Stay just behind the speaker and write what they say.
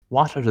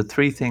what are the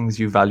three things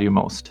you value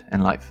most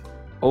in life?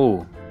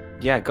 Oh,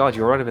 yeah, God,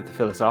 you're right about the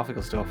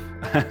philosophical stuff.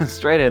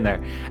 Straight in there.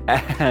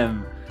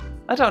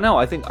 I don't know.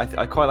 I think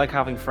I quite like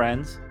having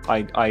friends.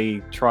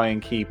 I try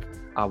and keep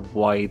a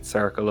wide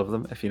circle of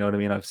them, if you know what I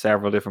mean. I have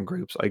several different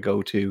groups I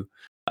go to.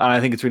 And I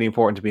think it's really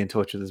important to be in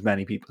touch with as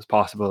many people as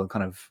possible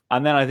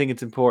and then I think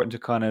it's important to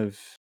kind of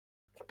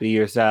be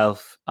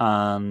yourself,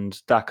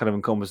 and that kind of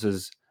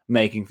encompasses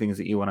making things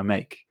that you want to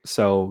make.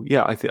 So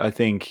yeah, I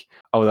think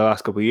over the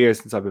last couple of years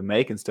since I've been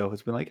making stuff,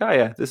 it's been like, oh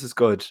yeah, this is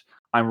good.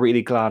 I'm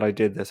really glad I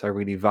did this. I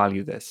really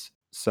value this.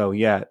 So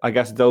yeah, I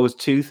guess those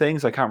two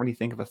things. I can't really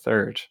think of a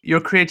third. Your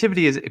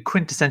creativity is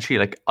quintessentially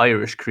like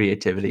Irish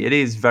creativity. It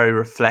is very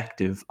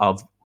reflective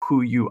of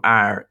who you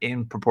are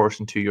in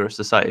proportion to your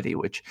society,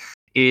 which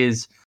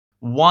is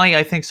why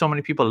I think so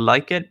many people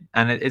like it.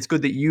 And it's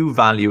good that you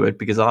value it,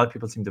 because a lot of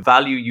people seem to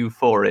value you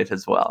for it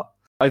as well.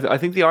 I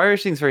think the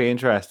Irish thing's very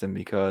interesting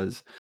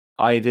because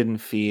I didn't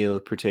feel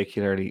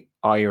particularly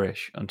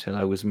Irish until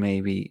I was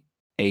maybe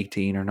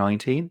 18 or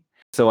 19.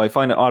 So I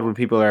find it odd when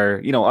people are,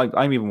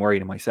 I'm even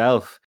worried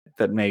myself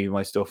that maybe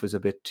my stuff is a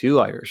bit too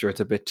Irish, or it's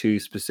a bit too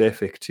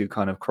specific to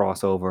kind of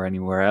cross over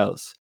anywhere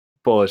else.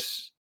 But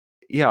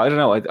yeah, I don't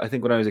know. I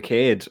think when I was a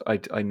kid,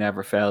 I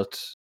never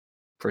felt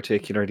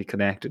particularly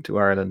connected to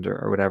Ireland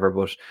or whatever.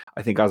 But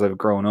I think as I've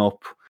grown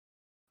up,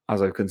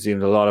 as I've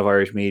consumed a lot of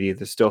Irish media,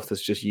 the stuff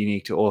that's just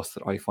unique to us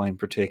that I find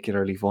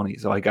particularly funny.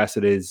 So I guess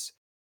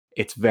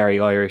it's very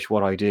Irish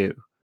what I do,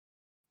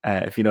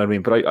 if you know what I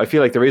mean. But I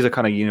feel like there is a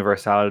kind of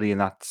universality in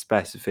that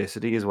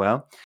specificity as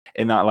well,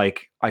 in that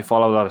like I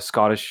follow a lot of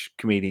Scottish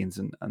comedians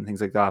and things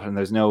like that, and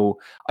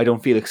I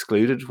don't feel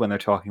excluded when they're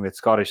talking about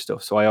Scottish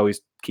stuff. So I always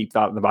keep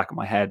that in the back of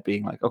my head,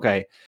 being like,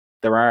 okay,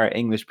 there are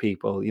English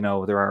people,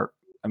 there are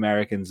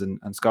Americans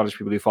and Scottish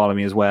people who follow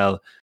me as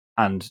well,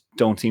 and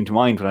don't seem to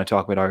mind when I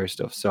talk about Irish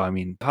stuff. So, I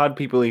mean, I've had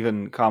people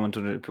even comment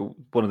on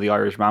one of the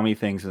Irish mammy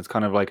things, and it's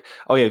kind of like,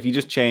 oh yeah, if you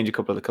just change a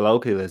couple of the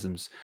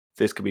colloquialisms,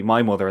 this could be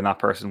my mother, and that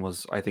person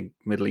was, I think,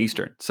 Middle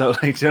Eastern. So,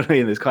 like, do you know what I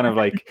mean? It's kind of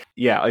like,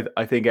 yeah,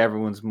 I think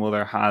everyone's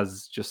mother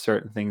has just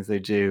certain things they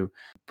do.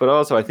 But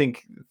also, I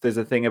think there's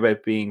a thing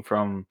about being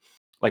from,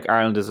 like,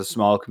 Ireland is a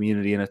small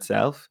community in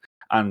itself.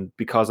 And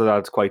because of that,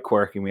 it's quite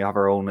quirky. We have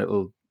our own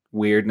little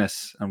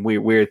weirdness and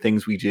weird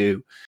things we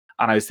do.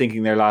 And I was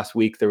thinking there last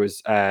week, there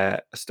was a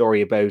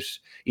story about,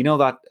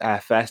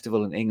 that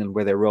festival in England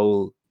where they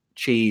roll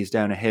cheese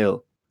down a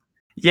hill.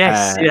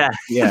 Yes, yeah.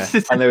 Yeah.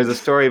 And there was a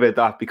story about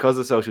that because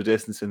of social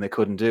distancing, they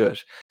couldn't do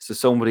it. So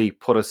somebody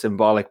put a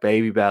symbolic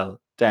baby bell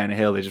down a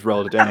hill. They just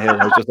rolled it down a hill.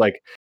 And it was just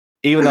like,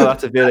 even though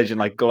that's a village in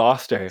like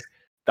Gloucester,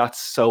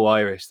 that's so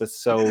Irish.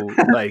 That's so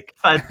like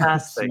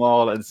fantastic,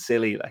 small and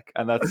silly. Like,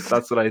 and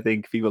that's what I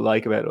think people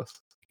like about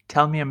us.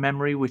 Tell me a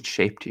memory which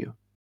shaped you.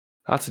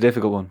 That's a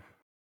difficult one.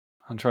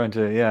 I'm trying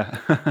to,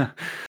 yeah.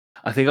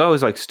 I think I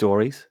always like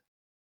stories.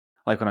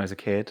 Like when I was a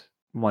kid,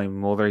 my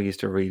mother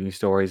used to read me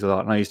stories a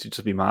lot, and I used to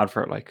just be mad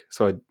for it. Like,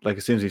 so I'd, like,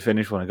 as soon as we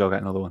finished one, I'd go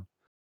get another one.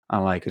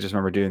 And like, I just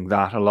remember doing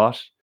that a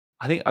lot.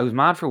 I think I was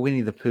mad for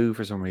Winnie the Pooh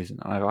for some reason.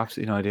 I have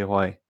absolutely no idea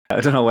why. I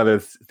don't know whether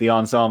it's the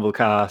ensemble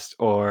cast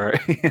or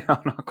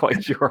I'm not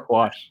quite sure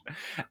what.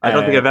 I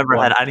don't think I've ever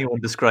had anyone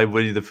describe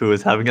Winnie the Pooh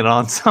as having an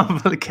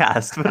ensemble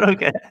cast, but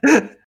okay.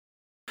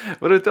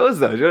 But it does,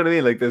 though. Do you know what I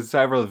mean? Like, there's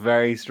several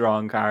very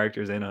strong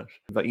characters in it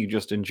that you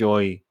just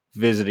enjoy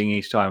visiting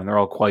each time, and they're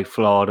all quite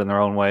flawed in their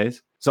own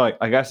ways. So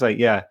I guess, like,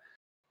 yeah,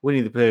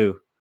 Winnie the Pooh,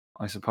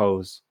 I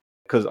suppose,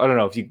 because I don't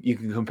know if you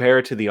can compare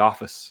it to The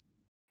Office,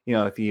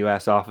 like the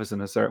US Office in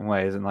a certain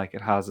ways, and like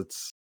it has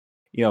its,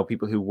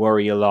 people who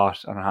worry a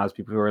lot, and it has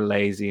people who are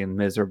lazy and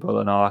miserable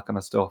and all that kind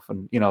of stuff,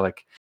 and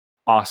like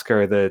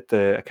Oscar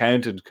the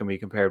accountant can be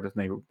compared with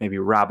maybe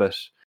Rabbit,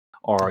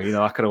 or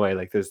that kind of way.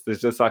 Like there's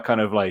just that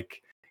kind of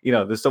like.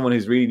 There's someone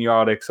who's really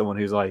neurotic, someone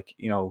who's like,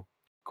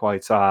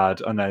 quite sad.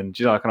 And then,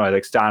 kind of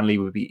like Stanley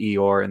would be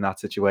Eeyore in that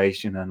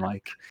situation. And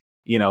like,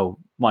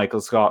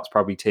 Michael Scott's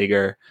probably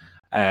Tigger,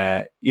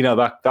 that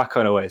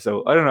kind of way.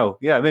 So I don't know.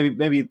 Yeah,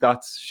 maybe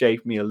that's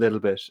shaped me a little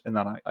bit in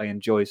that I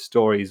enjoy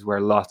stories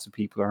where lots of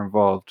people are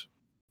involved.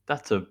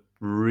 That's a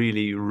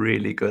really,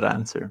 really good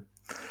answer.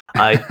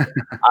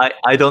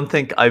 I don't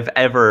think I've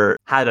ever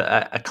had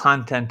a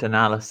content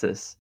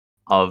analysis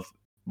of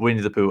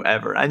Winnie the Pooh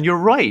ever. And you're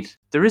right.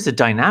 There is a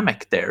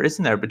dynamic there,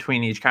 isn't there,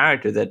 between each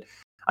character that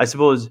I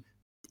suppose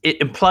it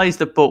implies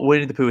that both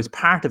Winnie the Pooh is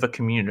part of a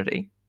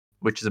community,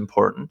 which is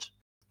important,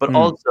 but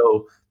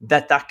also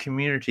that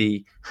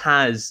community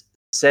has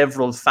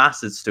several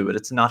facets to it.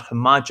 It's not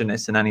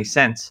homogenous in any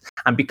sense.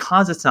 And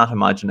because it's not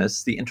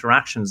homogenous, the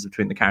interactions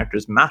between the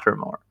characters matter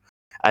more.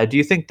 Do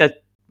you think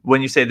that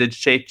when you say that it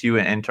shaped you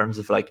in terms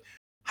of like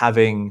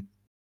having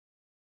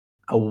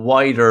a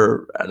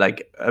wider,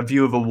 like a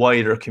view of a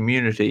wider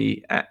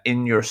community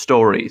in your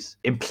stories,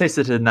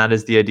 implicit in that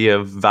is the idea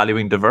of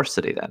valuing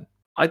diversity then?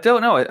 I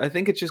don't know. I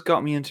think it just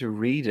got me into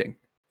reading,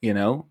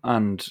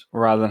 and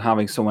rather than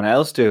having someone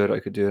else do it, I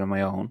could do it on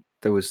my own.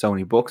 There was so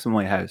many books in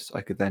my house.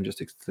 I could then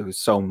there was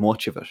so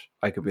much of it.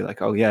 I could be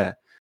like, oh yeah,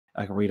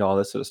 I can read all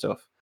this sort of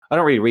stuff. I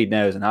don't really read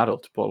now as an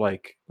adult, but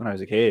like when I was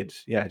a kid,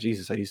 yeah,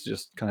 Jesus, I used to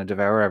just kind of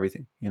devour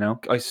everything, you know?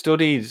 I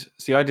studied,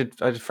 see, I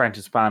did French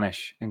and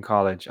Spanish in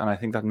college, and I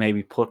think that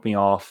maybe put me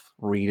off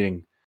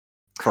reading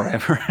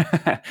forever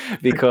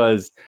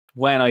because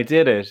when I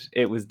did it,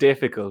 it was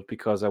difficult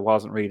because I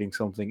wasn't reading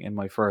something in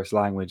my first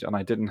language, and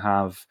I didn't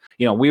have,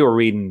 we were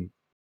reading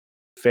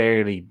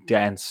fairly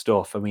dense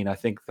stuff. I mean, I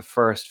think the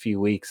first few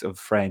weeks of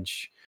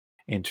French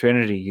in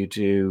Trinity, you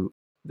do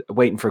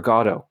Waiting for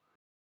Godot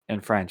in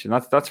French, and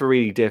that's a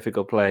really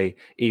difficult play,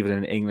 even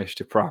in English,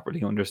 to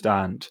properly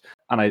understand.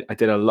 And I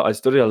did a lot. I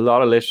studied a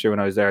lot of literature when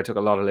I was there. I took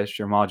a lot of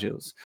literature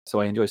modules,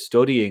 so I enjoy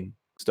studying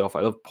stuff.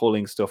 I love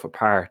pulling stuff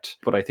apart,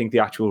 but I think the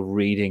actual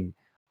reading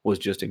was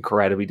just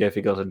incredibly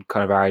difficult and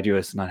kind of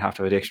arduous, and I'd have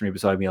to have a dictionary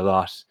beside me a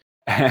lot.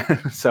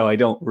 So I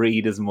don't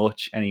read as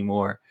much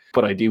anymore,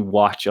 but I do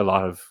watch a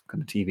lot of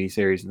kind of TV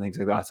series and things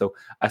like that. So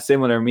a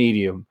similar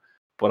medium,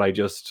 but I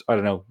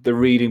don't know, the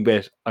reading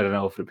bit, I don't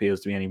know if it appeals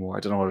to me anymore. I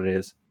don't know what it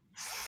is.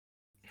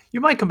 You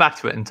might come back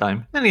to it in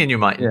time. Then again, you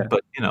mightn't. Yeah.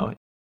 But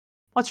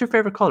what's your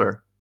favorite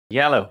color?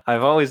 Yellow.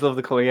 I've always loved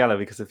the color yellow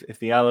because if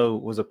the yellow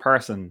was a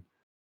person,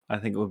 I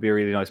think it would be a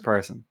really nice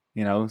person,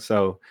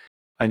 So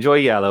I enjoy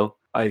yellow.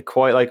 I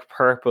quite like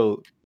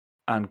purple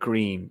and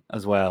green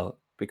as well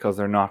because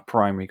they're not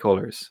primary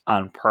colors.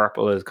 And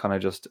purple is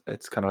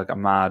it's kind of like a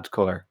mad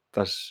color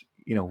that,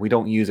 we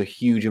don't use a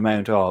huge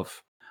amount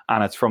of.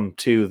 And it's from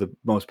two of the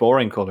most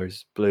boring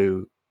colors,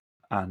 blue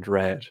and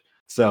red.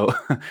 So,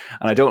 and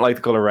I don't like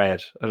the color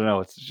red. I don't know.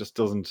 It just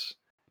doesn't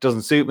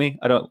suit me.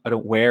 I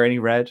don't wear any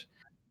red.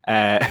 But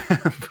I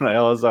don't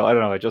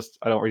know. I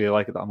don't really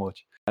like it that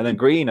much. And then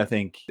green, I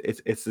think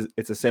it's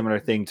a similar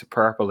thing to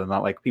purple in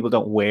that like people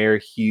don't wear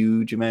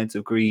huge amounts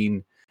of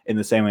green in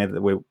the same way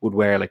that we would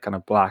wear like kind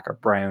of black or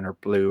brown or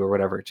blue or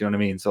whatever. Do you know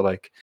what I mean? So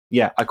like,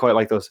 yeah, I quite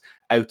like those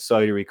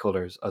outsidery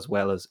colors as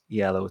well as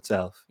yellow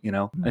itself.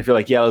 And I feel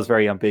like yellow is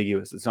very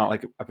ambiguous. It's not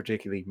like a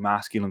particularly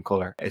masculine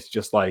color. It's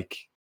just like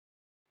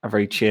a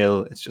very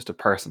chill. It's just a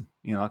person,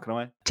 that kind of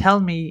way.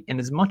 Tell me in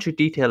as much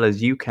detail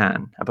as you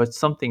can about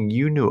something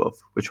you knew of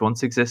which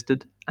once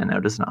existed and now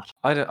does not.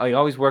 I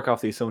always work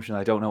off the assumption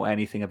I don't know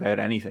anything about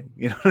anything.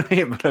 You know what I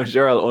mean? But I'm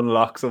sure I'll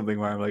unlock something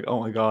where I'm like, oh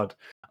my God,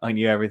 I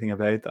knew everything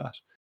about that.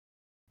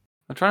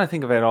 I'm trying to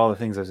think about all the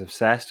things I was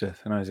obsessed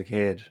with when I was a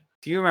kid.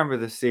 Do you remember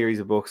the series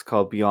of books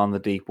called Beyond the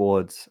Deep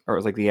Woods? Or it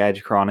was like the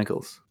Edge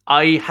Chronicles?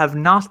 I have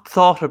not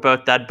thought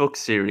about that book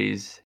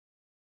series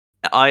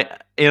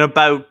in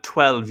about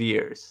 12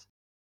 years.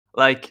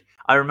 Like,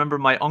 I remember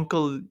my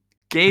uncle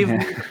gave me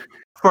the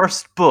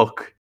first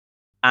book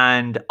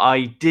and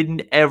I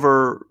didn't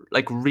ever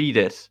like read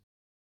it.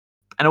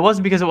 And it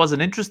wasn't because it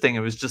wasn't interesting.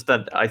 It was just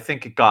that I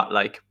think it got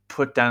like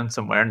put down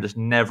somewhere and just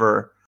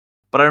never.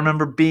 But I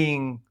remember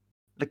being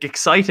like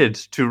excited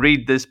to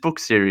read this book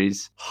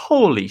series.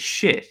 Holy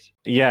shit.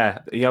 Yeah,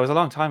 it was a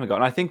long time ago.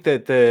 And I think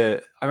that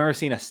I remember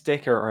seeing a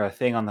sticker or a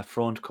thing on the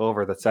front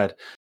cover that said,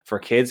 for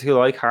kids who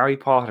like Harry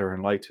Potter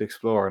and like to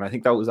explore. And I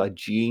think that was a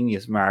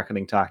genius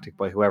marketing tactic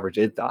by whoever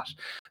did that,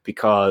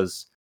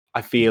 because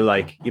I feel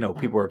like,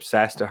 people were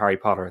obsessed with Harry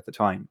Potter at the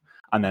time.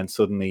 And then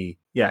suddenly,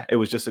 yeah, it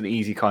was just an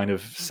easy kind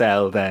of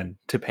sell then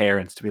to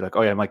parents to be like,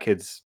 oh yeah, my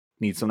kids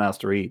need something else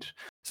to read.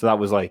 So that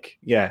was like,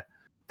 yeah,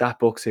 that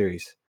book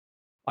series.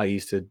 I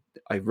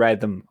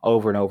read them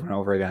over and over and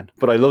over again.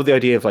 But I love the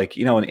idea of like,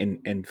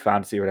 in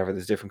fantasy or whatever,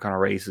 there's different kind of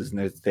races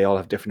and they all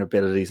have different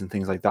abilities and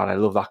things like that. I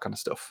love that kind of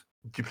stuff.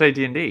 Do you play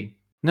D&D?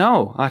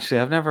 No, actually,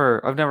 I've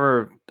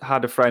never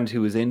had a friend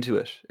who was into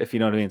it, if you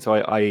know what I mean. So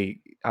I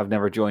have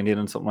never joined in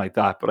on something like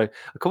that. But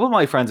a couple of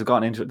my friends have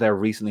gotten into it there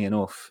recently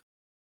enough,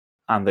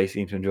 and they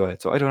seem to enjoy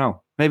it. So I don't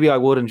know. Maybe I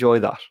would enjoy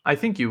that. I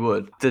think you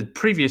would. The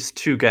previous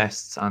two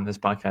guests on this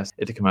podcast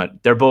to come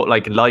out, they're both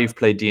like live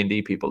play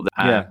D&D people.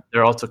 Yeah.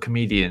 They're also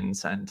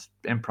comedians and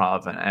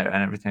improv and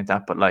everything like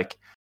that. But like,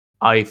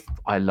 I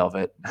love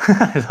it.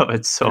 I love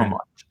it so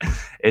much.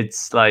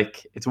 It's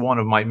like, it's one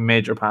of my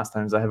major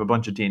pastimes. I have a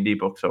bunch of D&D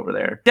books over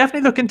there.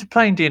 Definitely look into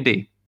playing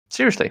D&D.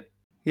 Seriously.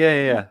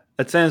 Yeah.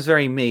 It sounds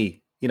very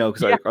me,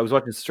 because I was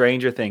watching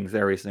Stranger Things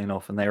there recently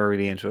enough, and they were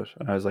really into it.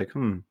 And I was like,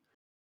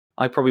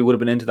 I probably would have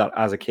been into that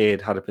as a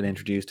kid had it been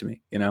introduced to me,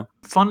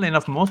 Funnily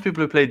enough, most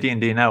people who play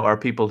D&D now are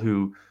people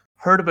who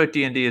heard about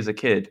D&D as a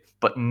kid,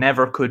 but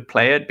never could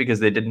play it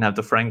because they didn't have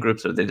the friend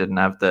groups or they didn't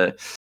have the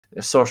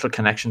social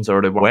connections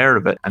or they were aware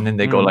of it. And then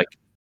they go like,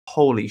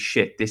 holy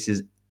shit, this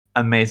is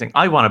amazing.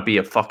 I want to be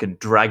a fucking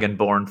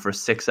dragonborn for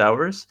 6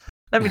 hours.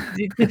 Let me...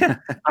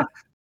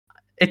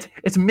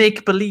 It's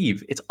make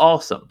believe. It's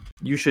awesome.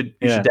 You should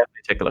definitely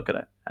take a look at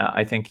it.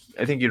 I think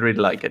you'd really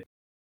like it.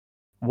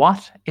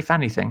 What, if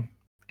anything,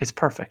 is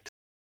perfect?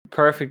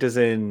 Perfect as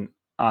in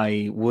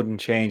I wouldn't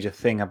change a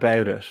thing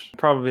about it.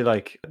 Probably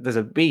like there's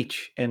a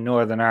beach in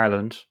Northern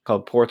Ireland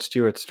called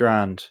Portstewart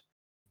Strand,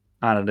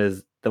 and it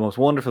is the most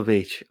wonderful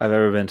beach I've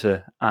ever been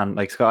to. And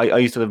like I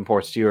used to live in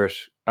Portstewart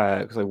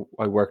because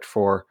I worked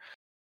for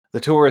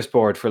the tourist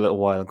board for a little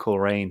while in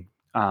Coleraine,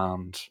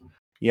 and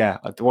yeah,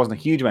 there wasn't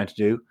a huge amount to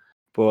do,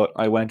 but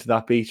I went to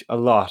that beach a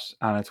lot,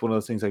 and it's one of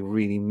those things I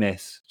really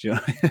miss. Do you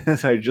know?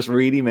 I just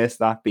really miss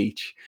that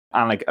beach.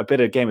 And like a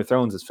bit of Game of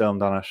Thrones is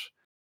filmed on it.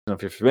 I don't know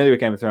if you're familiar with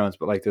Game of Thrones,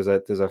 but like there's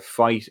a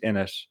fight in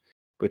it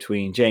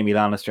between Jaime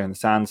Lannister and the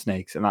Sand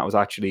Snakes, and that was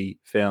actually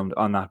filmed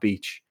on that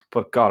beach.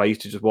 But God, I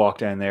used to just walk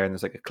down there, and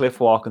there's like a cliff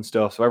walk and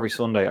stuff. So every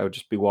Sunday, I would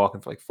just be walking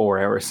for like 4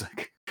 hours,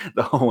 like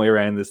the whole way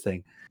around this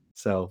thing.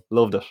 So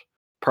loved it.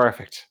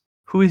 Perfect.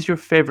 Who is your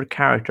favorite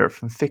character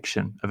from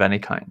fiction of any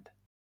kind?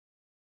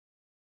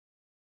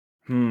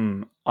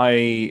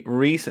 I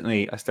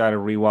started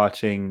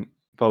rewatching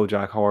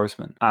BoJack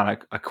Horseman, and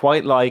I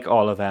quite like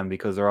all of them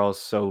because they're all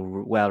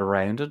so well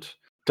rounded.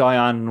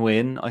 Diane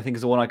Nguyen, I think,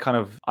 is the one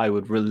I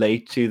would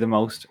relate to the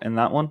most in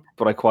that one,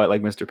 but I quite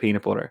like Mr.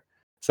 Peanut Butter.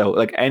 So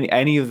like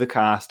any of the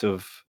cast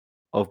of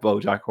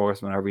BoJack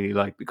Horseman I really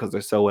like because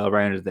they're so well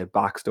rounded. They have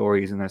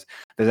backstories, and there's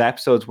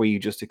episodes where you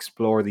just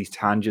explore these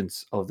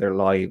tangents of their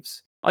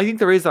lives. I think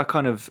there is that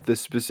kind of the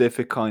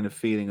specific kind of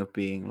feeling of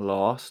being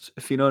lost,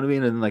 if you know what I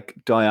mean. And like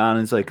Diane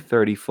is like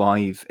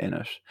 35 in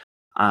it,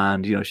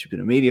 and she's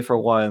been in media for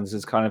a while, and there's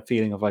this kind of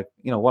feeling of like,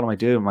 what am I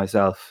doing with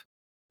myself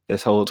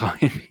this whole time?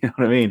 You know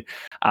what I mean?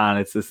 And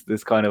it's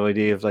this kind of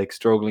idea of like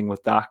struggling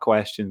with that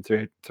question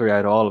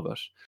throughout all of it.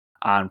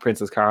 And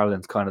Princess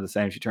Caroline's kind of the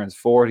same. She turns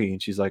 40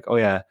 and she's like, oh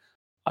yeah,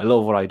 I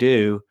love what I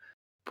do,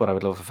 but I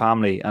would love a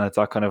family. And it's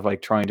that kind of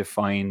like trying to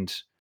find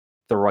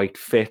the right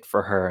fit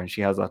for her. And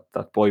she has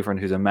that boyfriend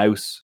who's a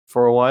mouse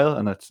for a while.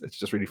 And it's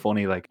just really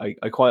funny. Like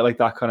I quite like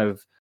that kind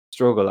of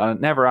struggle. And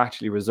it never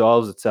actually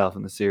resolves itself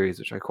in the series,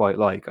 which I quite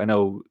like. I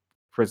know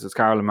Princess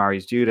Caroline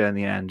marries Judah in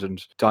the end,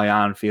 and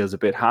Diane feels a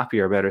bit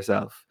happier about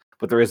herself.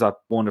 But there is that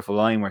wonderful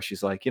line where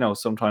she's like,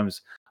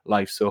 sometimes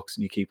life sucks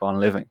and you keep on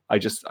living.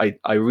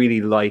 I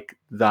really like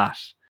that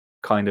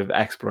kind of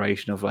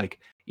exploration of like,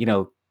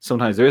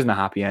 sometimes there isn't a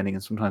happy ending,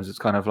 and sometimes it's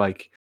kind of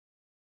like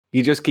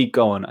you just keep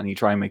going and you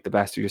try and make the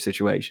best of your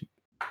situation.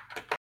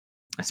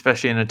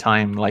 Especially in a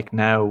time like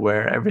now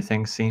where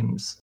everything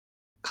seems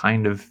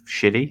kind of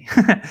shitty.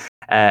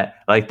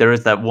 Like there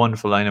is that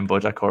wonderful line in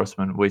BoJack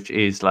Horseman, which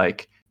is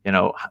like,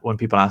 when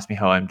people ask me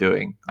how I'm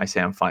doing, I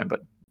say I'm fine,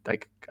 but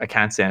like I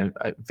can't say I'm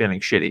feeling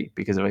shitty,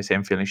 because if I say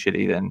I'm feeling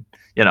shitty, then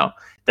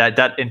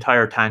that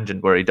entire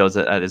tangent where he does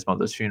it at his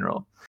mother's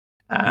funeral.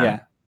 I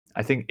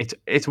think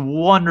it's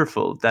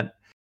wonderful that,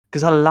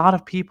 because a lot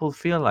of people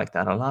feel like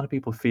that. A lot of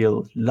people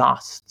feel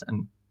lost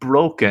and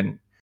broken.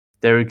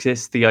 There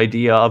exists the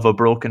idea of a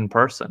broken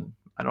person.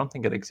 I don't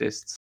think it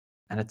exists,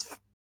 and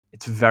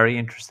it's very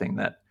interesting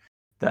that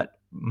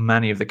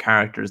many of the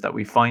characters that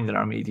we find in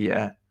our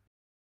media,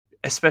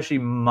 especially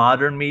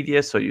modern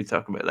media, so you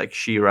talk about like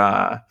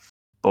She-Ra,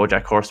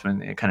 BoJack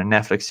Horseman, kind of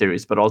Netflix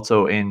series, but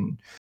also in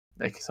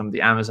like some of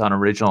the Amazon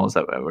originals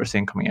that we're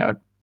seeing coming out,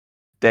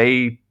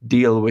 they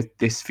deal with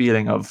this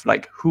feeling of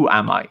like, who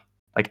am I?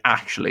 Like,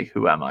 actually,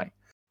 who am I?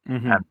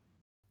 Mm-hmm.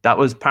 That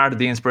was part of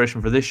the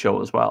inspiration for this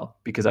show as well,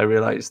 because I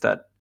realized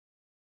that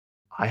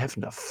I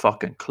haven't a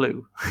fucking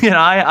clue.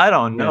 I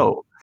don't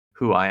know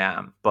who I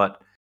am,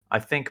 but I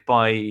think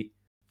by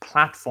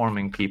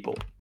platforming people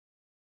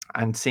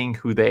and seeing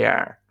who they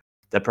are,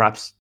 that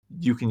perhaps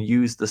you can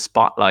use the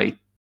spotlight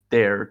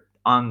there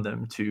on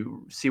them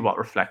to see what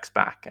reflects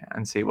back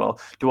and say, well,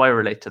 do I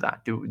relate to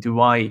that? Do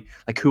I,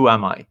 like, who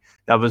am I?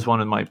 That was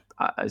one of my,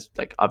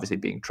 like, obviously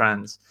being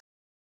trans,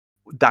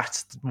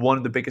 that's one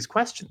of the biggest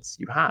questions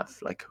you have.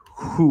 Like,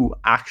 who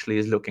actually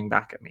is looking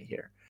back at me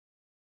here?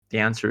 The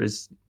answer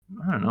is,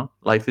 I don't know.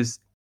 Life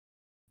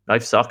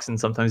sucks, and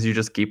sometimes you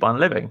just keep on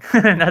living.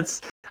 And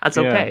that's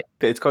okay.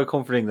 It's quite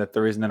comforting that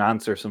there isn't an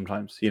answer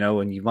sometimes,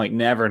 and you might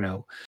never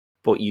know,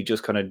 but you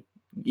just kind of,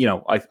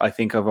 I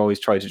think I've always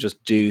tried to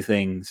just do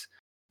things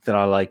that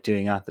I like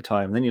doing at the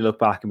time. And then you look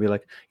back and be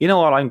like, you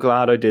know what, I'm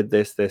glad I did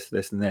this,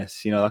 and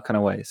this, that kind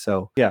of way.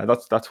 So yeah,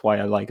 that's why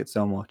I like it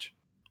so much.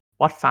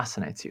 What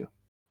fascinates you?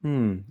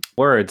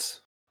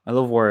 Words. I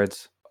love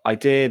words. I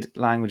did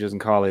languages in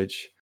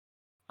college,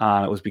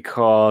 and it was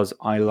because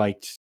I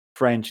liked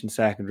French in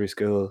secondary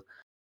school,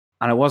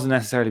 and it wasn't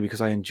necessarily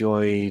because I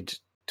enjoyed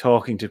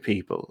talking to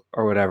people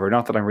or whatever.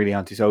 Not that I'm really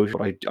antisocial,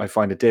 but I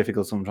find it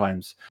difficult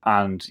sometimes.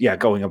 And yeah,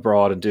 going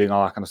abroad and doing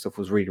all that kind of stuff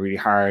was really, really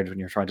hard when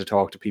you're trying to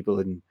talk to people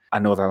in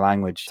another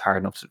language. It's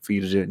hard enough for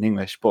you to do it in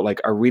English. But like,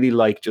 I really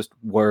like just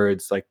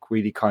words, like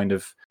really kind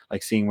of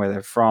like seeing where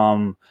they're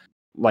from,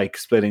 like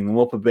splitting them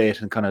up a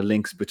bit and kind of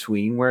links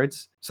between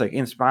words. It's like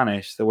in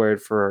Spanish, the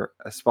word for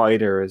a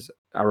spider is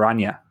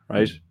araña,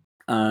 right?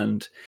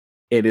 And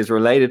it is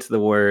related to the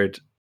word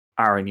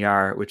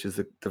arañar, which is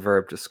the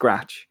verb to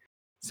scratch.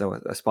 So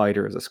a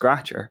spider is a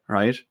scratcher,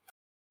 right?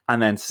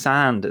 And then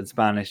sand in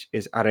Spanish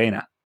is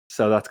arena.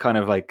 So that's kind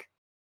of like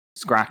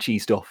scratchy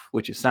stuff,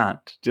 which is sand.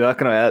 Do you know that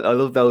kind of? I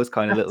love those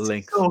kind of little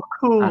links. So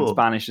cool. And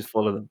Spanish is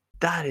full of them.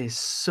 That is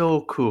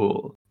so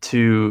cool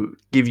to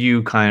give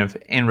you kind of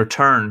in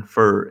return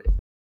for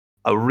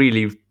a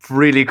really,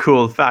 really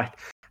cool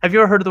fact. Have you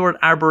ever heard of the word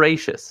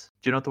arboraceous?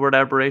 Do you know what the word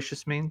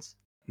arboraceous means?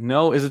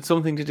 No, is it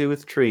something to do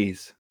with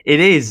trees? It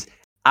is.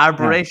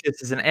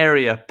 Arboraceous is an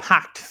area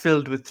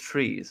filled with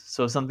trees.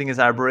 So if something is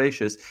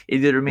arboraceous,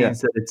 it either means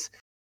that it's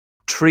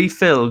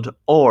tree-filled,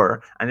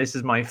 or, and this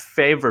is my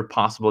favorite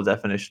possible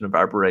definition of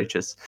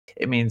arboriaceous,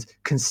 it means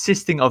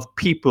consisting of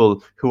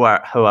people who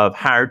have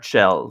hard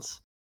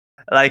shells.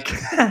 Like,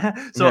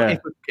 so Yeah.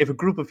 if a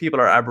group of people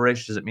are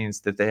arboriaceous, it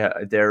means that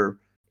they're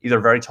either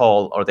very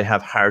tall or they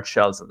have hard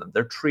shells in them.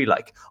 They're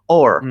tree-like.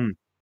 Or Mm,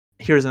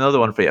 here's another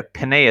one for you: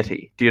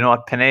 pineity. Do you know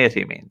what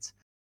pineity means?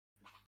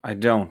 I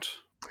don't.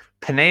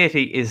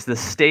 Pineity is the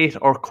state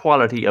or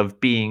quality of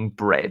being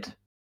bread.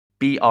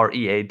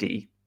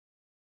 BREAD.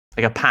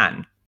 Like a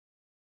pan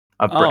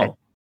of bread.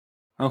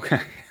 Oh,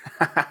 okay.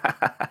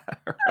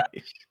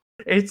 Right.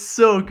 It's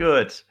so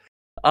good.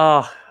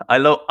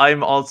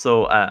 I'm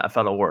also a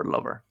fellow word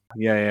lover.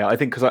 Yeah. I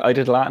think because I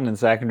did Latin in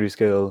secondary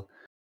school,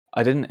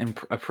 I didn't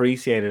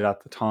appreciate it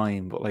at the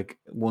time. But like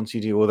once you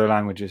do other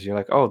languages, you're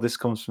like, oh, this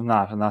comes from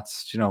that, and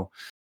that's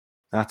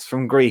that's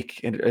from Greek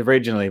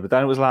originally, but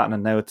then it was Latin,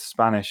 and now it's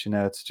Spanish.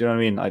 It's, do you know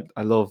what I mean?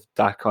 I love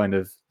that kind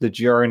of the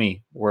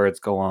journey words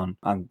go on,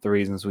 and the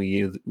reasons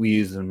we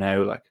use them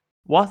now. Like,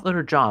 What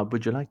other job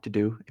would you like to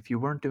do if you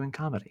weren't doing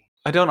comedy?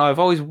 I don't know. I've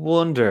always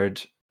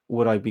wondered,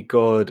 would I be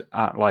good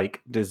at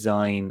like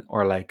design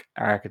or like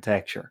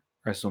architecture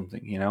or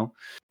something?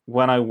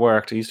 When I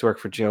used to work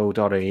for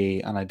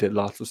Joe.ie, and I did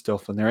lots of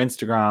stuff on their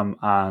Instagram,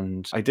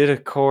 and I did a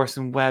course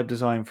in web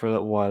design for a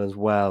little while as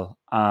well.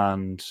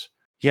 And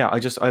yeah,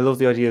 I love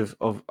the idea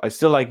of I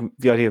still like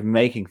the idea of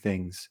making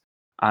things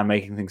and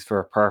making things for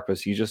a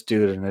purpose. You just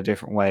do it in a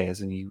different way,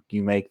 as in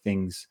you make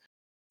things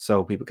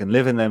so people can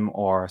live in them,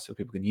 or so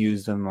people can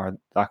use them, or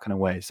that kind of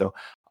way. So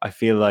I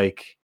feel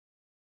like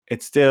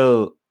it's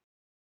still,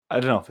 I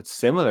don't know if it's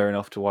similar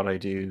enough to what I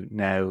do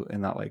now,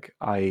 in that like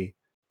I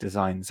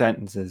design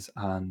sentences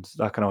and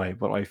that kind of way,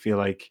 but I feel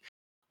like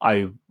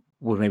I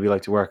would maybe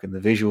like to work in the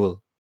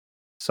visual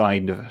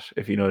side of it,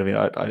 if you know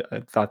what I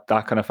mean.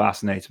 That kind of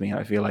fascinates me, and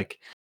I feel like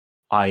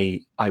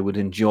I would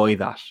enjoy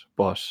that,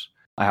 but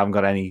I haven't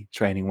got any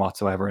training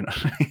whatsoever in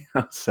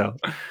it. So,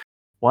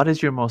 What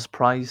is your most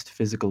prized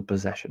physical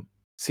possession?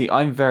 see,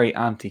 I'm very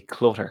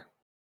anti-clutter.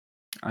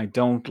 I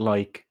don't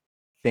like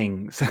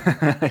things.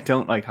 I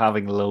don't like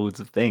having loads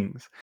of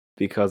things,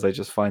 because I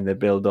just find they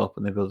build up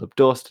and they build up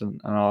dust and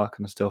all that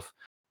kind of stuff.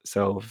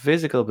 So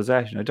physical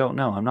possession, I don't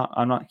know.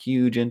 I'm not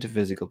huge into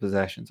physical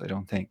possessions, I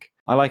don't think.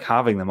 I like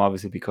having them,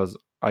 obviously, because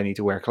I need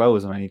to wear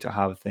clothes and I need to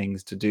have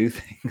things to do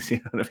things, you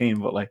know what I mean?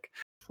 But like,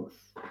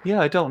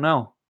 yeah, I don't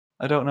know.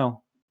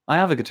 I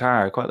have a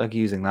guitar. I quite like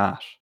using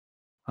that.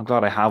 I'm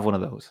glad I have one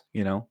of those,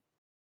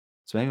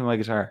 So maybe my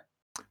guitar.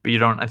 But you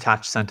don't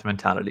attach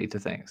sentimentality to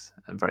things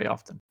very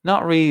often.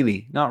 Not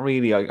really.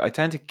 I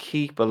tend to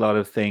keep a lot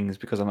of things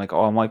because I'm like,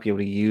 oh, I might be able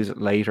to use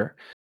it later.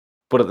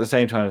 But at the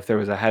same time, if there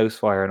was a house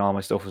fire and all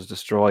my stuff was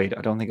destroyed,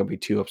 I don't think I'd be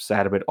too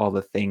upset about all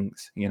the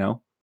things,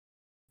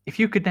 If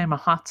you could name a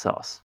hot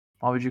sauce,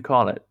 what would you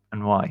call it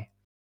and why?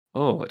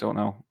 Oh, I don't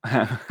know.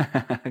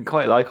 I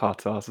quite like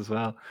hot sauce as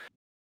well.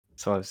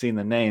 So I've seen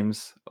the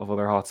names of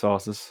other hot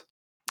sauces.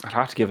 I'd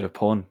have to give it a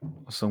pun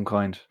of some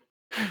kind.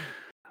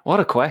 What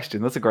a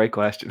question. That's a great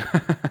question.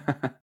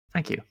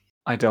 Thank you.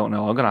 I don't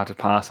know. I'm going to have to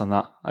pass on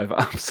that. I've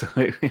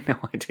absolutely no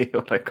idea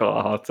what I call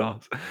a hot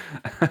sauce.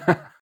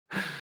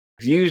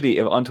 Usually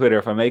on Twitter,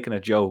 if I'm making a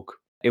joke,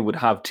 it would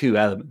have two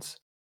elements.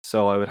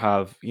 So I would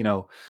have,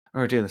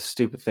 we're doing this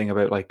stupid thing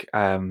about like,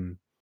 a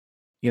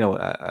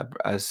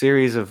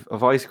series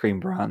of ice cream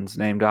brands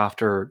named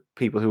after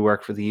people who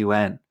work for the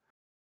UN.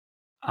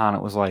 And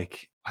it was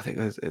like, I think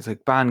it's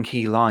like Ban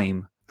Key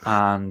Lime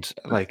and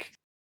like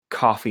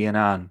Coffee and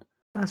Ann.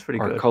 That's pretty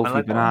Or good. Kofi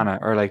like Banana,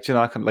 or like,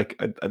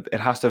 it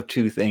has to have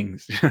two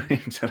things,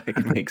 so I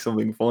can make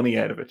something funny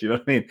out of it. You know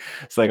what I mean?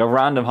 It's like a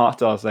random hot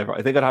sauce flavor.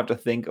 I think I'd have to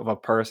think of a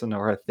person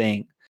or a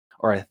thing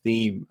or a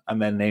theme,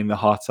 and then name the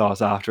hot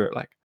sauce after it.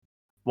 Like,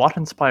 what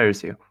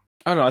inspires you?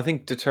 I don't know. I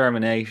think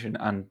determination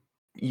and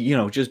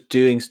just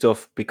doing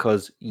stuff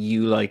because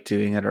you like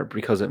doing it or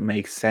because it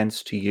makes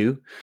sense to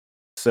you.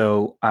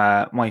 So,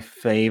 my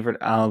favorite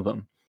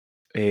album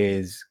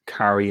is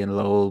Carrie and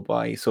Lowell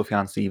by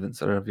Sufjan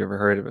Stevens. I don't know if you ever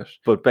heard of it,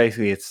 but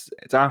basically it's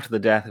after the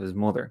death of his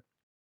mother,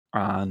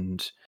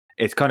 and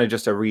it's kind of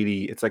just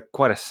it's like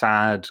quite a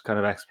sad kind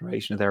of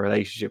exploration of their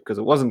relationship, because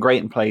it wasn't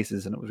great in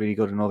places and it was really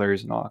good in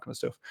others and all that kind of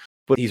stuff.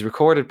 But he's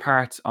recorded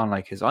parts on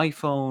like his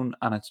iPhone,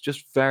 and it's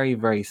just very,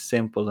 very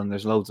simple, and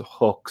there's loads of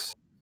hooks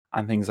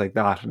and things like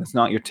that, and it's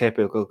not your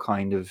typical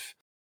kind of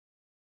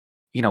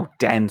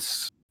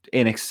dense,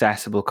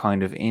 inaccessible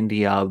kind of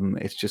indie album.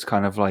 It's just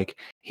kind of like,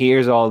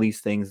 here's all these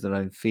things that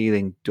I'm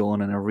feeling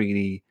done in a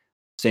really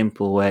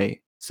simple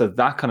way. So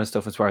that kind of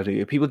stuff is where I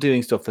do. People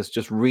doing stuff that's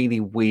just really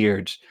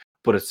weird,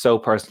 but it's so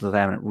personal to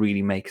them and it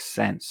really makes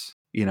sense.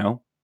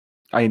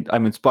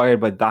 I'm inspired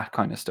by that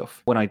kind of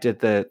stuff. When I did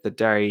the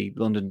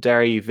London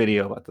Dairy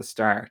video at the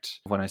start,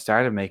 when I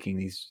started making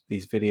these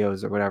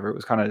videos or whatever, it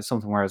was kind of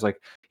something where I was like,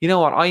 you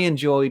know what, I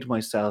enjoyed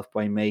myself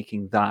by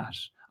making that.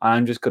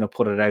 I'm just going to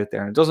put it out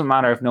there. And it doesn't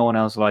matter if no one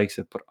else likes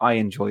it, but I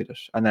enjoyed it.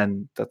 And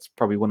then that's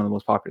probably one of the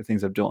most popular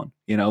things I've done,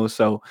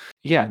 So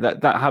yeah,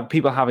 that have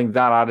people having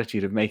that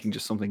attitude of making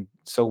just something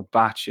so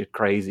batshit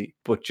crazy,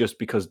 but just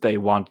because they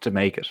want to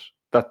make it,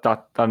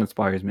 that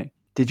inspires me.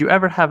 Did you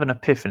ever have an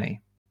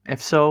epiphany?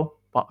 If so,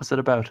 what was it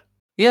about?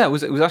 Yeah, it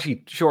was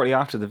actually shortly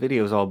after the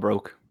videos all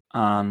broke,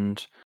 and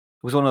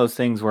it was one of those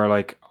things where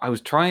like I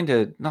was trying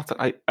to, not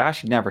that I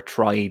actually never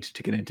tried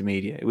to get into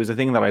media. It was a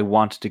thing that I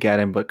wanted to get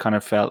in, but kind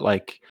of felt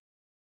like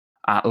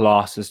at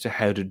loss as to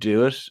how to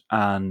do it,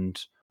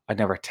 and I'd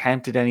never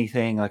attempted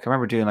anything. Like I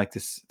remember doing like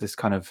this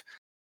kind of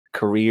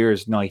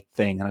careers night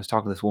thing, and I was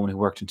talking to this woman who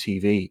worked in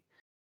TV,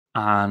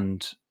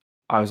 and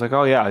I was like,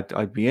 "Oh yeah,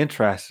 I'd be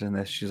interested in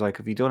this." She's like,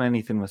 "Have you done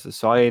anything with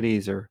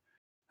societies, or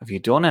have you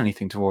done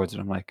anything towards it?"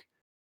 I'm like,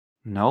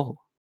 "No."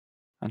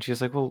 And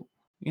she's like, "Well,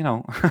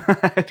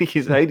 how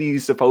do you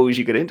suppose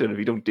you get into it if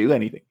you don't do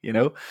anything, you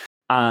know?"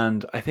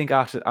 And I think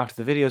after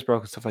the videos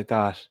broke and stuff like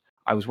that,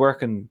 I was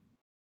working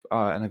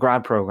in a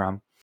grad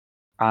program,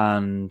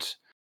 and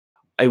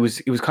it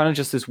was kind of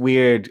just this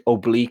weird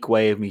oblique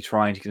way of me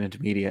trying to get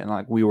into media, and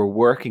like we were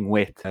working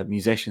with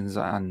musicians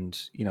and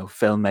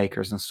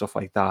filmmakers and stuff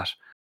like that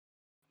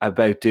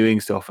about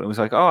doing stuff, and it was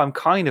like, oh, I'm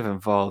kind of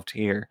involved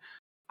here.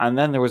 And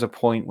then there was a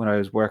point when I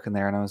was working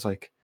there, and I was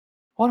like,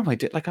 what am I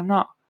doing? Like, I'm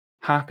not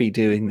happy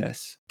doing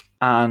this.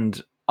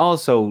 And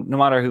also, no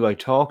matter who I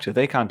talk to,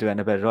 they can't do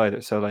anything about it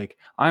either. So like,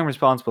 I'm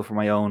responsible for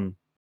my own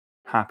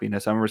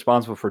happiness. I'm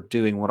responsible for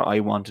doing what I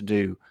want to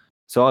do.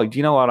 So do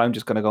you know what? I'm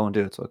just going to go and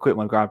do it. So I quit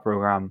my grad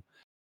program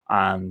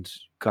and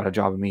got a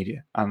job in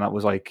media. And that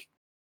was like,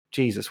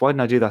 Jesus, why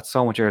didn't I do that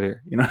so much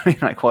earlier? You know what I mean?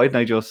 Like, why didn't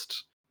I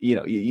just,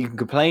 you can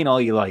complain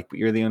all you like, but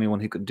you're the only one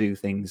who can do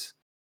things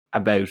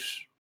about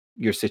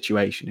your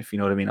situation, if you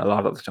know what I mean, a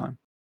lot of the time.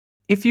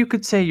 If you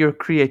could say your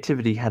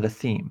creativity had a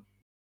theme,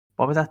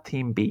 what would that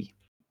theme be?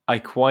 I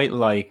quite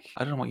like,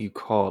 I don't know what you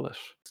call it.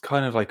 It's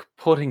kind of like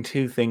putting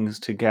two things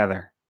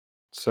together.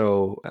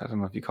 So I don't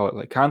know if you call it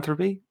like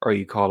lycanthropy or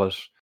you call it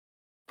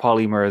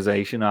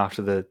polymerization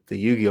after the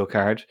Yu-Gi-Oh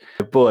card.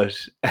 But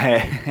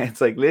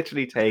it's like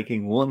literally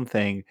taking one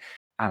thing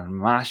and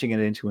mashing it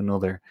into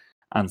another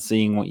and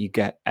seeing what you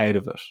get out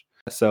of it.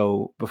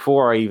 So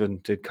before I even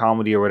did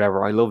comedy or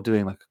whatever, I love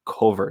doing like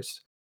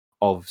covers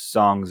of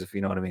songs, if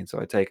you know what I mean.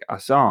 So I take a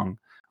song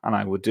and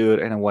I would do it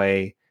in a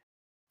way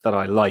that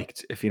I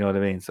liked, if you know what I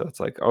mean. So it's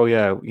like, oh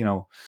yeah,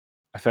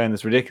 I found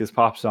this ridiculous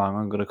pop song.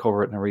 I'm going to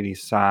cover it in a really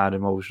sad,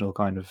 emotional,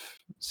 kind of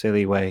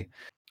silly way.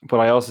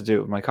 But I also do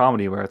it with my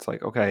comedy, where it's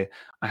like, okay,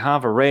 I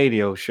have a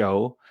radio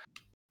show,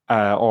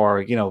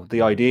 or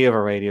the idea of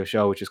a radio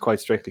show, which is quite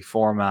strictly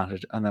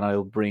formatted, and then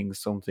I'll bring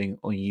something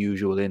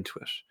unusual into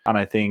it. And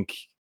I think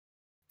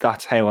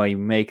that's how I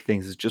make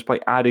things, is just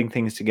by adding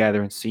things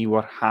together and see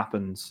what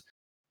happens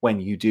when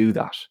you do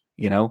that.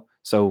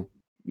 So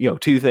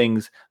two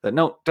things that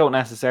don't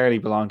necessarily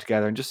belong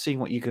together, and just seeing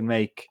what you can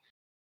make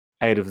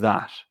out of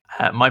that.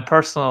 My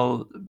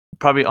personal,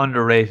 probably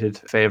underrated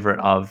favorite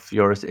of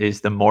yours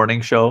is the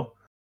morning show,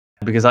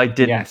 because I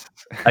didn't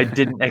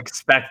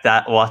expect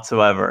that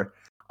whatsoever.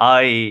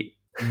 I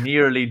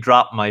nearly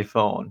dropped my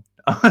phone.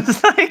 I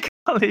was like,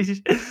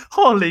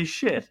 holy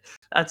shit,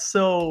 that's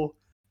so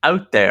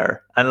out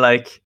there. And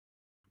like,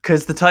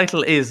 because the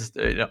title is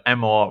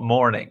MR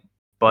Morning.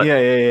 But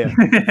yeah.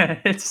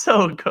 It's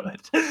so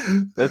good.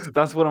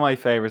 That's one of my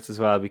favorites as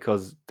well,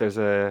 because there's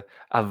a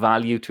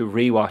value to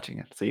rewatching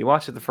it. So you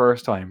watch it the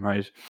first time,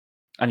 right?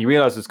 And you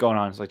realize what's going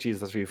on. It's like, Jesus,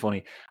 that's really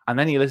funny. And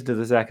then you listen to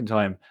the second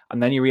time,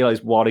 and then you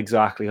realize what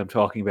exactly I'm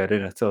talking about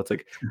in it. So it's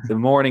like the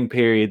morning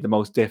period, the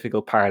most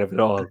difficult part of it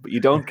all. But you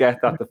don't get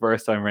that the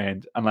first time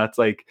around. And that's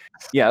like,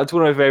 yeah, that's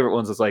one of my favorite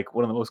ones. It's like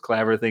one of the most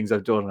clever things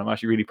I've done. And I'm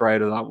actually really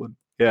proud of that one.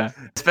 Yeah.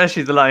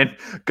 Especially the line,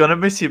 "Gonna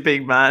miss you,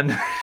 big man."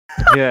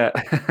 Yeah.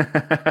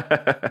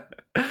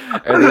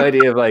 Or the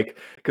idea of like,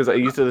 because I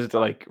used to listen to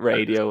like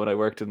radio when I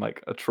worked in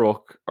like a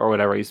truck or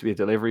whatever. I used to be a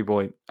delivery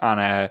boy,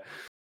 and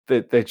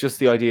just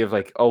the idea of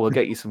like, oh, we'll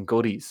get you some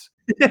goodies,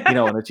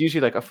 and it's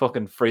usually like a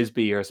fucking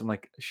frisbee or some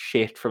like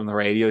shit from the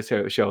radio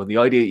show. And the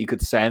idea that you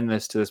could send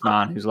this to this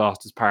man who's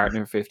lost his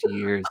partner 50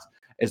 years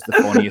is the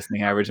funniest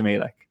thing ever to me.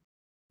 Like,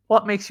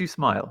 what makes you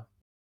smile?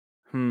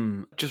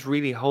 Just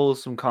really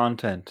wholesome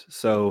content.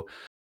 So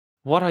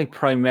what I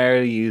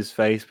primarily use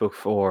Facebook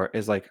for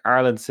is like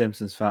Ireland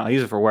Simpsons fan. I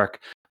use it for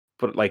work,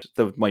 but like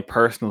my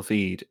personal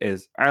feed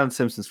is Ireland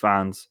Simpsons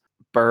fans,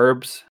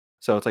 Burbs.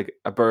 So it's like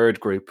a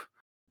bird group,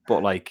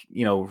 but like,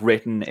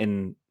 written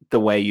in the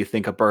way you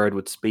think a bird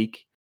would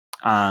speak,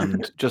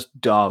 and just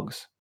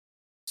dogs.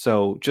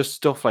 So just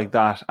stuff like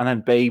that. And then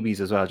babies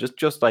as well.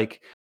 Just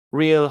like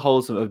real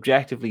wholesome,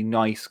 objectively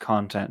nice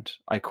content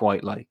I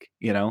quite like,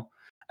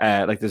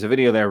 like there's a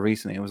video there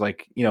recently. It was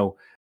like,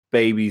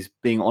 babies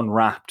being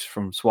unwrapped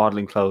from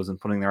swaddling clothes and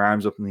putting their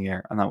arms up in the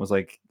air. And that was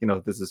like,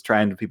 there's this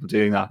trend of people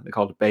doing that. They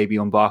called it baby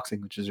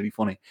unboxing, which is really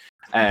funny.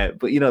 But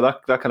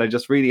that kind of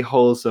just really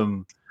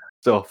wholesome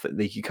stuff that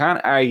like you can't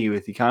argue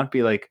with. You can't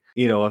be like,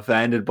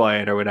 offended by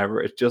it or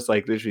whatever. It's just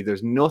like, literally,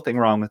 there's nothing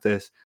wrong with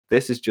this.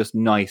 This is just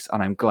nice,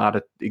 and I'm glad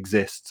it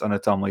exists and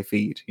it's on my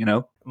feed,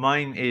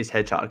 Mine is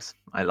hedgehogs.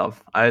 I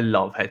love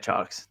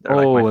hedgehogs. They're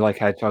like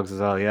hedgehogs as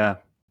well, yeah.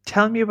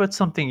 Tell me about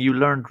something you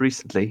learned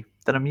recently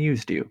that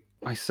amused you.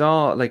 I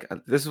saw like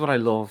this is what I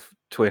love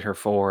Twitter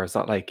for, is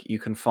that like you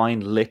can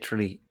find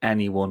literally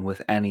anyone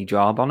with any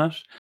job on it.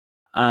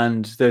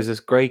 And there's this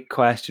great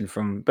question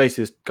from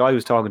basically this guy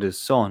was talking to his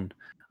son,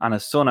 and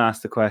his son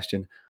asked the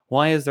question,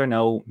 why is there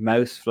no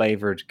mouse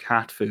flavored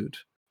cat food?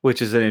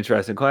 Which is an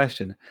interesting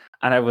question.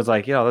 And I was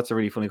like, yeah, that's a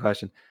really funny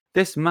question.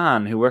 This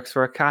man who works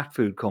for a cat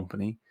food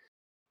company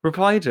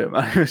replied to him.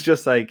 I was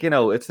just like,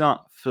 it's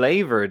not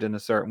flavored in a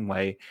certain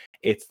way.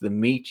 It's the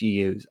meat you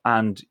use.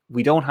 And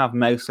we don't have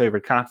mouse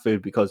flavored cat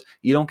food because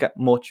you don't get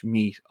much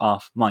meat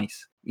off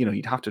mice.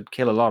 You'd have to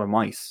kill a lot of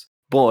mice.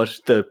 But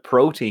the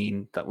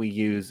protein that we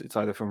use, it's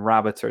either from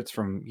rabbits or it's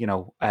from,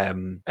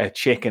 a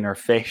chicken or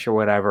fish or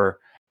whatever.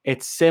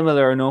 It's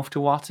similar enough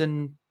to what's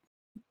in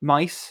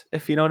mice,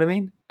 if you know what I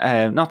mean.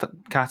 Not that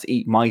cats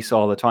eat mice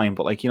all the time,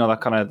 but like,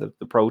 that kind of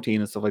the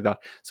protein and stuff like that.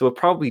 So it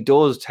probably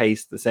does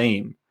taste the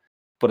same,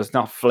 but it's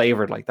not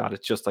flavored like that.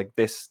 It's just like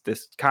this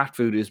cat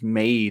food is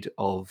made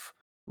of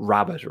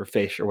rabbit or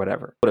fish or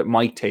whatever, but it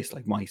might taste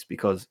like mice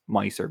because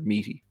mice are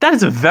meaty. That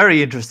is a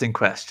very interesting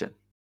question.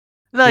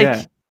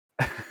 Like,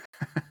 Yeah.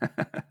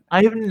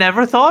 I have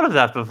never thought of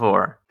that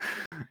before.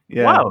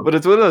 Yeah, Wow. but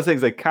it's one of those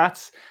things like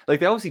cats,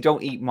 like they obviously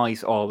don't eat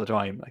mice all the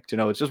time. Like,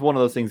 it's just one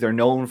of those things they're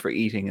known for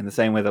eating in the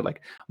same way that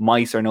like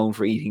mice are known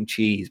for eating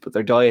cheese, but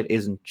their diet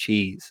isn't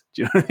cheese.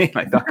 Do you know what I mean?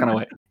 Like that kind of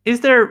way.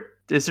 Is there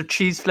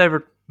cheese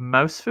flavored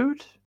mouse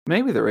food?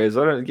 Maybe there is.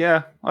 I don't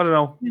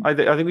know. I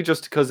think we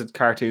just, because it's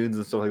cartoons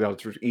and stuff like that,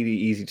 it's really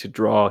easy to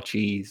draw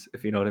cheese,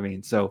 if you know what I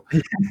mean. So,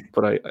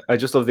 but I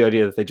just love the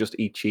idea that they just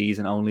eat cheese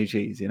and only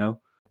cheese.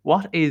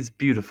 What is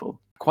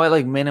beautiful? Quite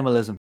like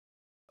minimalism.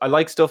 I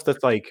like stuff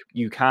that's like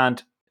you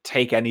can't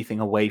take anything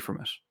away from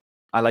it.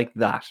 I like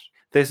that.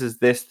 This is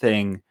this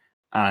thing,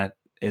 and it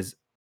is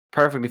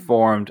perfectly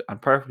formed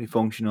and perfectly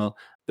functional.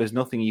 There's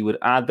nothing you would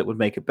add that would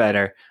make it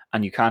better,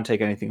 and you can't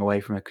take anything away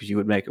from it because you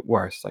would make it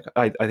worse. Like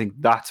I think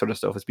that sort of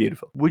stuff is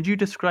beautiful. Would you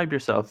describe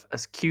yourself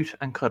as cute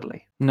and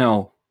cuddly?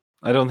 No,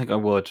 I don't think I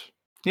would.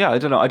 Yeah, I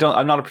don't know.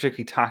 I'm not a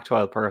particularly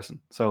tactile person,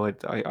 so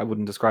I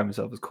wouldn't describe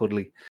myself as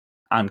cuddly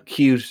and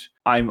cute.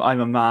 I'm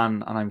a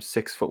man and I'm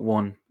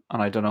 6'1",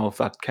 and I don't know if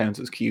that counts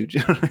as cute. You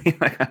know what I mean?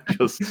 Like, I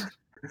just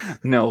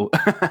no.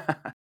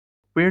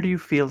 Where do you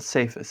feel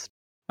safest?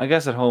 I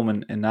guess at home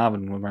in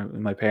Navan,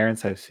 in my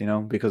parents' house,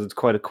 because it's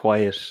quite a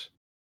quiet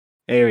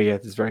area.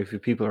 There's very few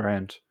people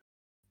around,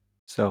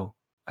 so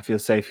I feel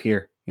safe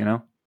here.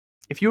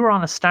 If you were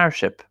on a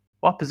starship,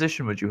 what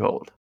position would you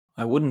hold?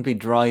 I wouldn't be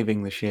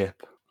driving the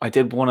ship. I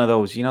did one of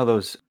those,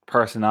 those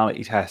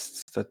personality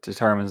tests that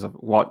determines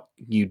what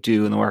you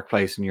do in the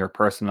workplace and your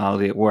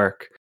personality at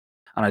work.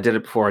 And I did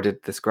it before I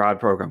did this grad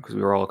program because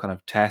we were all kind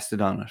of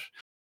tested on it.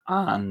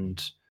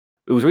 And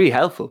it was really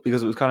helpful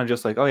because it was kind of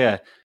just like, oh yeah,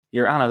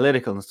 you're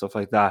analytical and stuff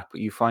like that, but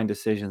you find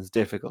decisions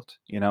difficult,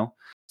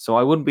 So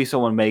I wouldn't be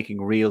someone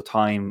making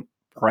real-time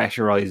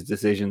pressurized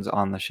decisions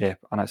on the ship.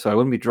 And so I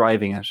wouldn't be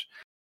driving it.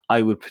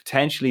 I would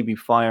potentially be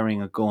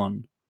firing a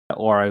gun,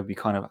 or I would be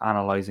kind of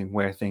analyzing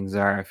where things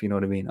are, if you know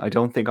what I mean. I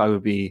don't think I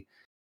would be,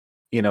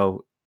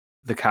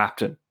 the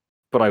captain,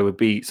 but I would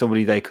be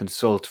somebody they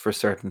consult for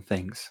certain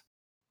things,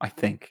 I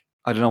think.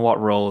 I don't know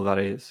what role that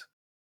is.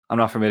 I'm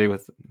not familiar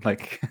with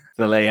like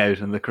the layout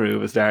and the crew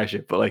of a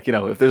starship, but like,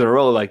 if there's a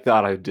role like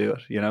that, I would do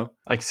it,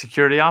 Like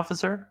security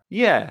officer?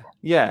 Yeah.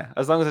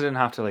 As long as I didn't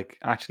have to like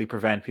actually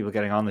prevent people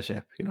getting on the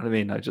ship, you know what I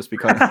mean? I'd just be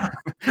kind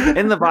of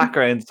in the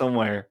background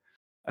somewhere,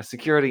 a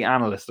security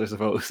analyst, I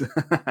suppose.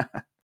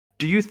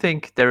 Do you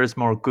think there is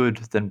more good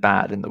than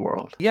bad in the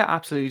world? Yeah,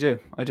 absolutely do.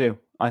 I do.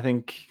 I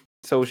think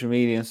social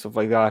media and stuff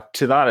like that,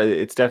 to that,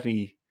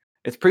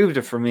 it's proved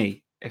it for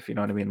me, if you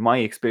know what I mean. My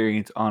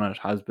experience on it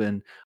has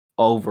been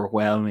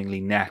overwhelmingly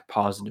net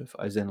positive,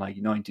 as in like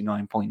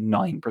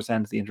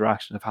 99.9% of the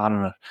interactions I've had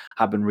on it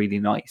have been really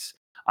nice.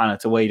 And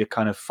it's a way to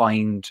kind of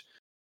find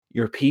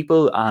your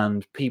people,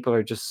 and people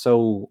are just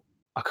so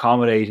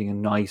accommodating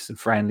and nice and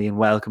friendly and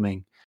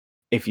welcoming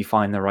if you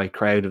find the right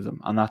crowd of them.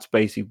 And that's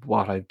basically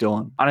what I've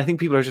done. And I think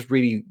people are just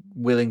really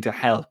willing to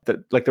help, that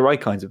like the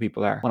right kinds of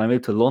people are. When I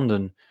moved to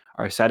London,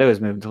 or I said I was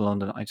moving to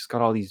London, I just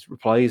got all these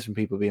replies from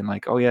people being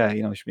like, oh yeah,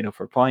 you should meet up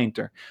for a pint,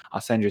 or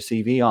I'll send your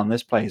CV on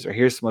this place, or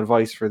here's some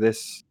advice for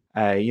this,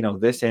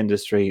 this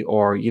industry,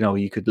 or,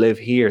 you could live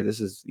here.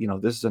 This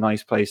is a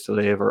nice place to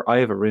live, or I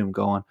have a room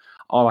going,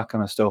 all that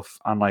kind of stuff.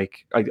 And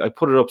like, I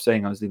put it up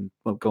saying I was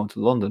going to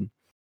London,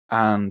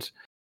 and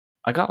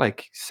I got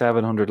like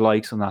 700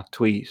 likes on that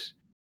tweet.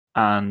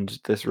 And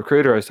this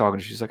recruiter I was talking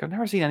to, she's like, I've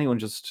never seen anyone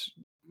just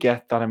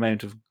get that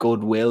amount of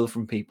goodwill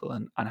from people,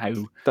 and how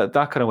that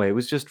kind of way. It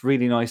was just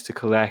really nice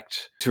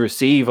to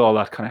receive all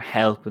that kind of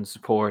help and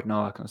support and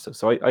all that kind of stuff.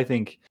 So I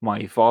think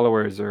my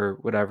followers or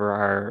whatever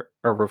are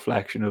a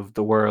reflection of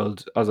the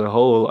world as a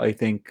whole. I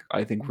think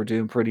we're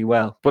doing pretty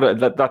well. But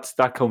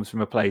that comes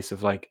from a place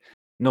of like,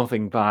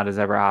 nothing bad has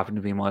ever happened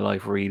to me in my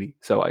life, really.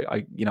 So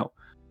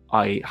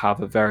I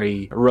have a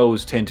very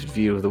rose-tinted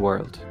view of the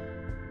world.